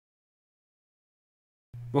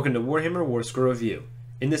Welcome to Warhammer Warscroll Review.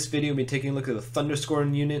 In this video, we'll be taking a look at the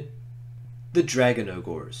Thunderscorn unit, the Dragon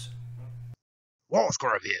Ogors.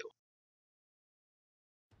 Warscroll Review.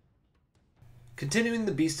 Continuing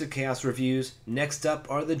the Beast of Chaos reviews, next up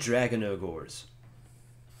are the Dragon Ogors.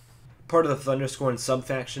 Part of the Thunderscorn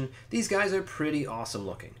subfaction, these guys are pretty awesome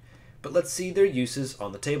looking, but let's see their uses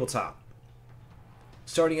on the tabletop.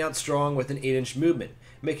 Starting out strong with an 8-inch movement,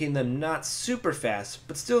 making them not super fast,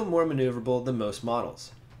 but still more maneuverable than most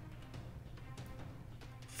models.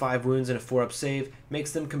 5 wounds and a 4-up save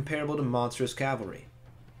makes them comparable to monstrous cavalry.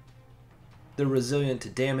 They're resilient to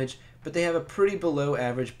damage, but they have a pretty below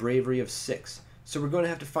average bravery of 6, so we're going to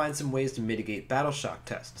have to find some ways to mitigate battle shock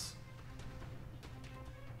tests.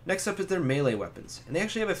 Next up is their melee weapons, and they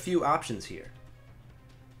actually have a few options here.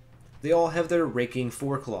 They all have their raking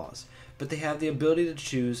foreclaws, but they have the ability to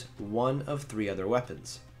choose one of 3 other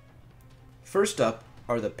weapons. First up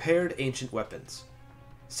are the paired ancient weapons.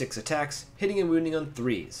 6 attacks, hitting and wounding on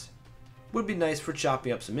 3s. Would be nice for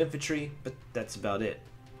chopping up some infantry, but that's about it.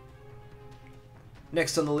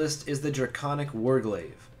 Next on the list is the Draconic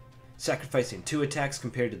Warglaive, sacrificing 2 attacks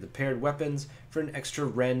compared to the paired weapons for an extra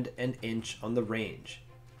rend and inch on the range.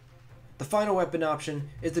 The final weapon option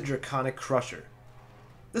is the Draconic Crusher.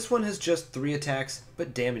 This one has just 3 attacks,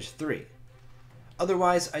 but damage 3.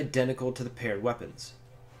 Otherwise identical to the paired weapons.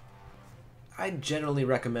 I generally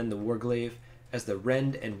recommend the Warglaive, as the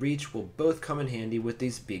rend and reach will both come in handy with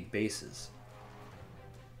these big bases.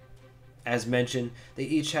 As mentioned, they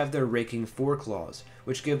each have their raking foreclaws,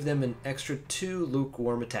 which give them an extra 2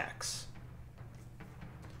 lukewarm attacks.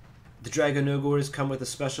 The Dragon Ogors come with a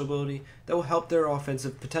special ability that will help their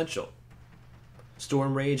offensive potential.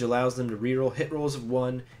 Storm Rage allows them to reroll hit rolls of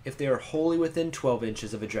 1 if they are wholly within 12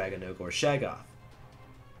 inches of a Dragon Ogor Shaggoth.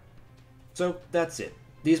 So that's it.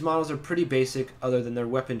 These models are pretty basic other than their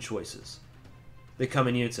weapon choices. They come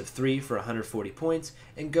in units of 3 for 140 points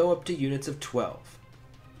and go up to units of 12.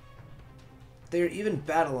 They are even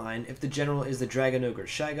battle line if the general is the Dragon Ogor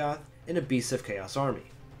Shaggoth in a Beast of Chaos army.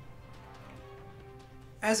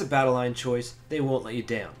 As a battle line choice, they won't let you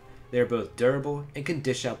down. They are both durable and can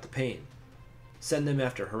dish out the pain. Send them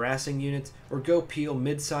after harassing units, or go peel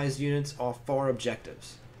mid-sized units off far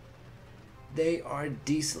objectives. They are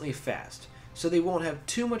decently fast, so they won't have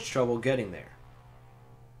too much trouble getting there.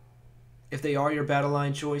 If they are your battle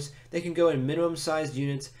line choice, they can go in minimum sized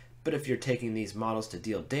units, but if you're taking these models to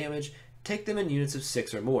deal damage, take them in units of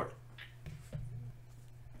 6 or more.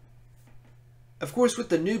 Of course, with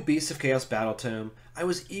the new Beast of Chaos Battle Tome, I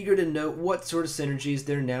was eager to note what sort of synergies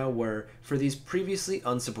there now were for these previously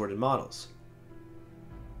unsupported models.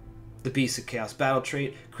 The Beast of Chaos battle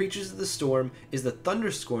trait, Creatures of the Storm, is the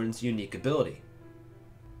Thunderscorn's unique ability.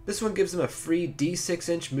 This one gives them a free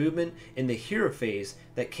D6-inch movement in the hero phase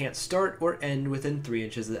that can't start or end within 3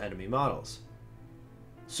 inches of the enemy models.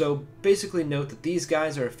 So basically note that these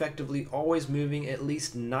guys are effectively always moving at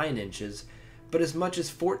least 9 inches, but as much as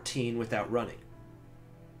 14 without running.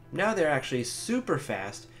 Now they're actually super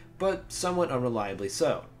fast, but somewhat unreliably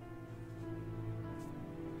so.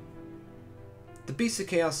 The Beast of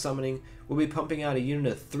Chaos summoning will be pumping out a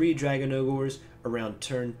unit of 3 Dragon Ogors around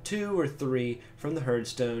turn 2 or 3 from the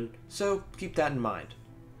Herdstone, so keep that in mind.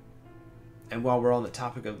 And while we're on the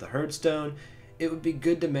topic of the Herdstone, it would be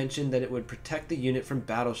good to mention that it would protect the unit from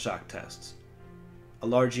battle shock tests. A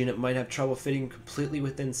large unit might have trouble fitting completely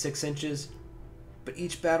within 6 inches, but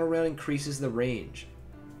each battle round increases the range.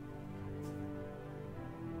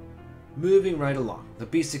 Moving right along, the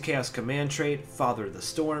Beast of Chaos command trait, Father of the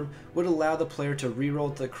Storm, would allow the player to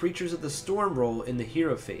reroll the Creatures of the Storm roll in the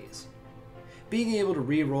hero phase. Being able to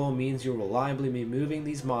reroll means you'll reliably be moving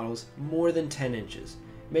these models more than 10 inches,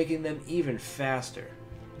 making them even faster.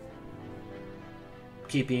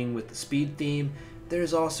 Keeping with the speed theme, there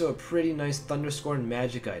is also a pretty nice Thunderscorn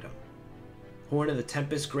magic item. Horn of the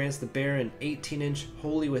Tempest grants the bearer an 18-inch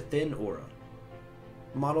Wholly Within aura.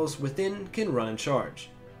 Models within can run and charge.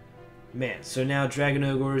 Man, so now Dragon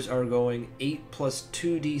Ogors are going 8 plus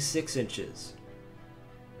 2d6 inches.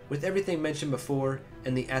 With everything mentioned before,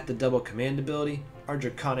 and the at the double command ability, our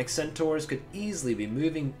Draconic Centaurs could easily be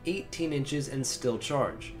moving 18 inches and still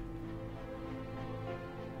charge.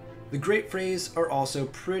 The Great Phrase are also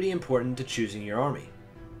pretty important to choosing your army.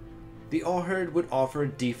 The Allherd would offer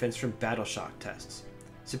defense from battle shock tests,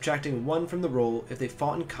 subtracting 1 from the roll if they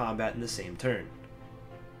fought in combat in the same turn.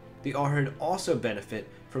 The Allherd also benefit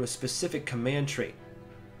from a specific command trait.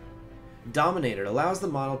 Dominator allows the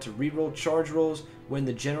model to reroll charge rolls when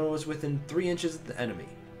the general is within 3 inches of the enemy,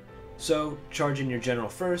 so charge in your general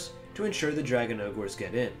first to ensure the Dragon Ogors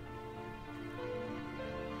get in.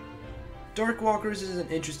 Darkwalkers is an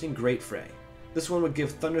interesting Great Fray. This one would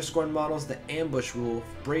give Thunderscorn models the ambush rule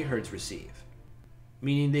Brayherds receive,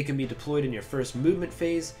 meaning they can be deployed in your first movement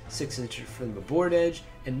phase, 6 inches from the board edge,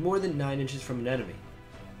 and more than 9 inches from an enemy.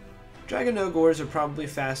 Dragon Ogors are probably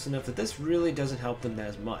fast enough that this really doesn't help them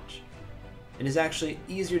as much, and is actually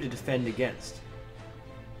easier to defend against.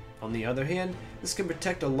 On the other hand, this can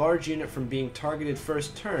protect a large unit from being targeted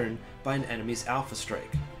first turn by an enemy's Alpha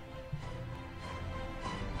Strike.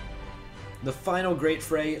 The final Great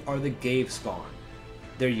Fray are the Gave Spawn.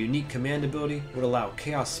 Their unique command ability would allow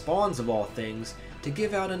Chaos Spawns of all things to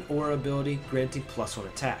give out an aura ability granting +1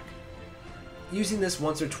 attack. Using this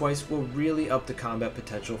once or twice will really up the combat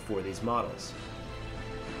potential for these models.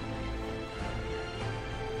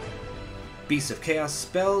 Beasts of Chaos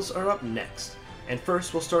spells are up next, and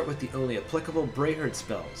first we'll start with the only applicable Brayherd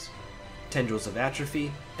spells, Tendrils of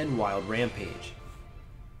Atrophy and Wild Rampage.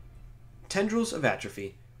 Tendrils of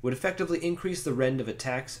Atrophy would effectively increase the rend of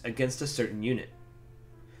attacks against a certain unit.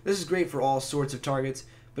 This is great for all sorts of targets,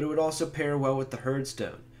 but it would also pair well with the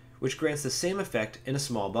Herdstone, which grants the same effect in a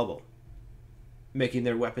small bubble, making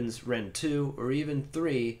their weapons rend 2 or even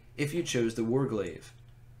 3 if you chose the Warglaive.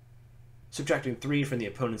 Subtracting 3 from the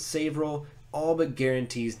opponent's save roll all but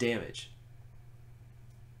guarantees damage.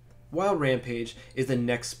 Wild Rampage is the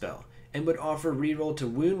next spell, and would offer reroll to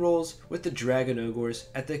wound rolls with the Dragon Ogors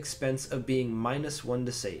at the expense of being -1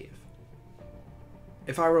 to save.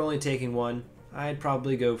 If I were only taking one, I'd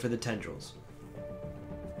probably go for the Tendrils.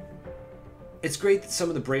 It's great that some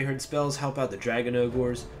of the Brayherd spells help out the Dragon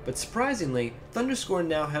Ogors, but surprisingly, Thunderscorn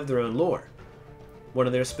now have their own lore. One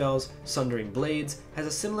of their spells, Sundering Blades, has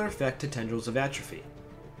a similar effect to Tendrils of Atrophy.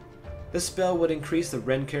 This spell would increase the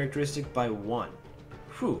rend characteristic by 1.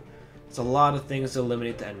 Whew, it's a lot of things to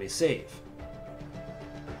eliminate the enemy save.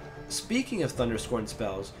 Speaking of Thunderscorn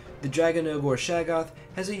spells, the Dragon Ogor Shaggoth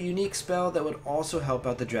has a unique spell that would also help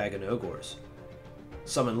out the Dragon Ogors.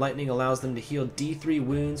 Summon Lightning allows them to heal D3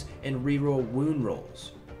 wounds and reroll wound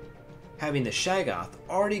rolls. Having the Shaggoth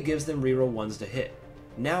already gives them reroll 1s to hit.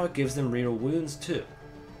 Now it gives them reroll wounds too.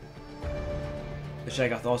 The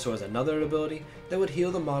Shaggoth also has another ability that would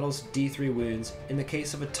heal the model's D3 wounds in the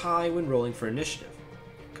case of a tie when rolling for initiative.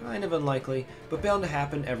 Kind of unlikely, but bound to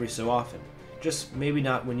happen every so often, just maybe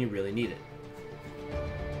not when you really need it.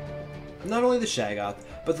 Not only the Shaggoth,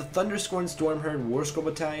 but the Thunderscorn Stormherd Warscroll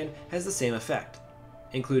Battalion has the same effect.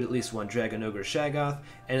 Include at least one Dragon Ogre Shaggoth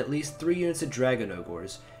and at least 3 units of Dragon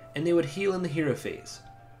Ogors, and they would heal in the hero phase.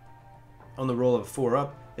 On the roll of a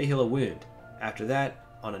 4-up, they heal a wound. After that,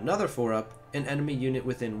 on another 4-up, an enemy unit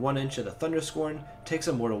within 1 inch of the Thunderscorn takes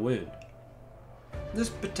a mortal wound. This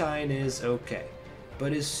battalion is okay,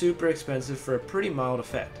 but is super expensive for a pretty mild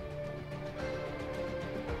effect.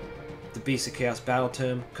 The Beasts of Chaos Battle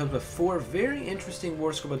Tome comes with 4 very interesting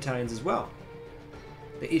Warscroll battalions as well.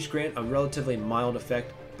 They each grant a relatively mild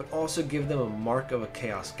effect, but also give them a mark of a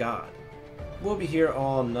Chaos God. We'll be here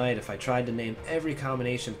all night if I tried to name every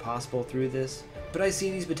combination possible through this, but I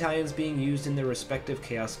see these battalions being used in their respective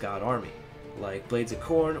Chaos God army, like Blades of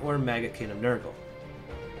Khorne or Maggot King of Nurgle.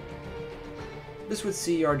 This would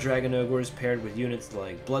see our Dragon Ogres paired with units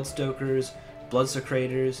like Bloodstokers,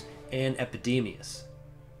 Bloodsecrators, and Epidemius,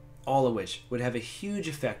 all of which would have a huge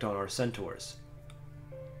effect on our Centaurs.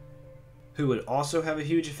 Who would also have a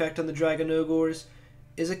huge effect on the Dragon Ogors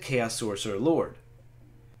is a Chaos Sorcerer Lord.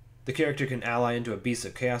 The character can ally into a Beast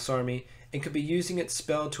of Chaos army and could be using its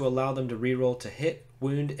spell to allow them to reroll to hit,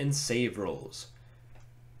 wound, and save rolls.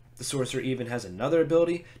 The Sorcerer even has another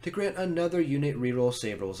ability to grant another unit reroll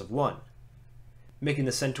save rolls of 1. Making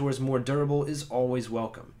the Centaurs more durable is always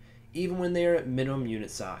welcome, even when they are at minimum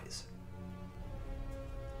unit size.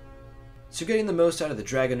 So getting the most out of the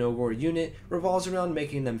Dragon Ogor unit revolves around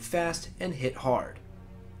making them fast and hit hard.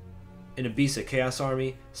 In a Beast of Chaos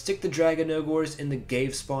army, stick the Dragon Ogors in the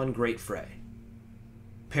Gave Spawn Great Fray.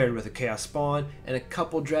 Paired with a Chaos Spawn and a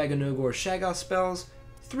couple Dragon Ogor Shaggoth spells,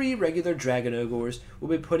 3 regular Dragon Ogors will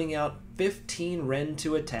be putting out 15 Rend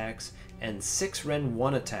 2 attacks and 6 Rend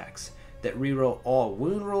 1 attacks that reroll all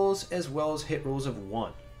wound rolls as well as hit rolls of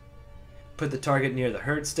 1. Put the target near the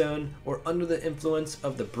Herdstone or under the influence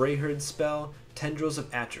of the Brayherd spell, Tendrils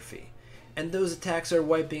of Atrophy, and those attacks are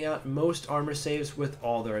wiping out most armor saves with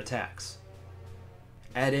all their attacks.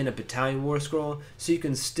 Add in a Battalion Warscroll so you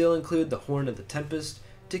can still include the Horn of the Tempest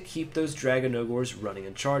to keep those Dragon Ogors running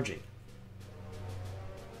and charging.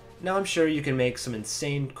 Now I'm sure you can make some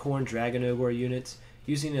insane Khorne Dragon Ogor units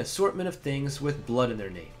using an assortment of things with blood in their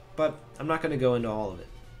name, but I'm not going to go into all of it.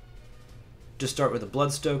 Just start with a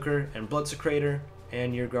Bloodstoker and Bloodsecrator,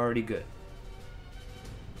 and you're already good.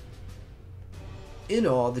 In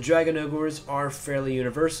all, the Dragon Ogors are fairly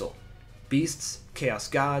universal. Beasts, Chaos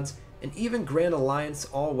Gods, and even Grand Alliance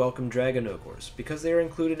all welcome Dragon Ogors because they are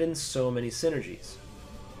included in so many synergies.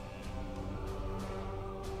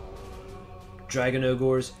 Dragon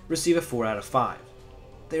Ogors receive a 4 out of 5.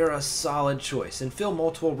 They are a solid choice and fill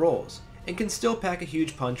multiple roles, and can still pack a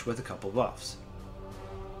huge punch with a couple buffs.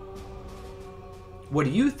 What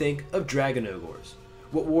do you think of Dragon Ogors?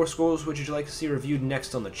 What Warscrolls would you like to see reviewed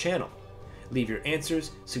next on the channel? Leave your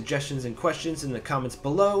answers, suggestions, and questions in the comments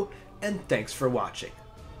below, and thanks for watching.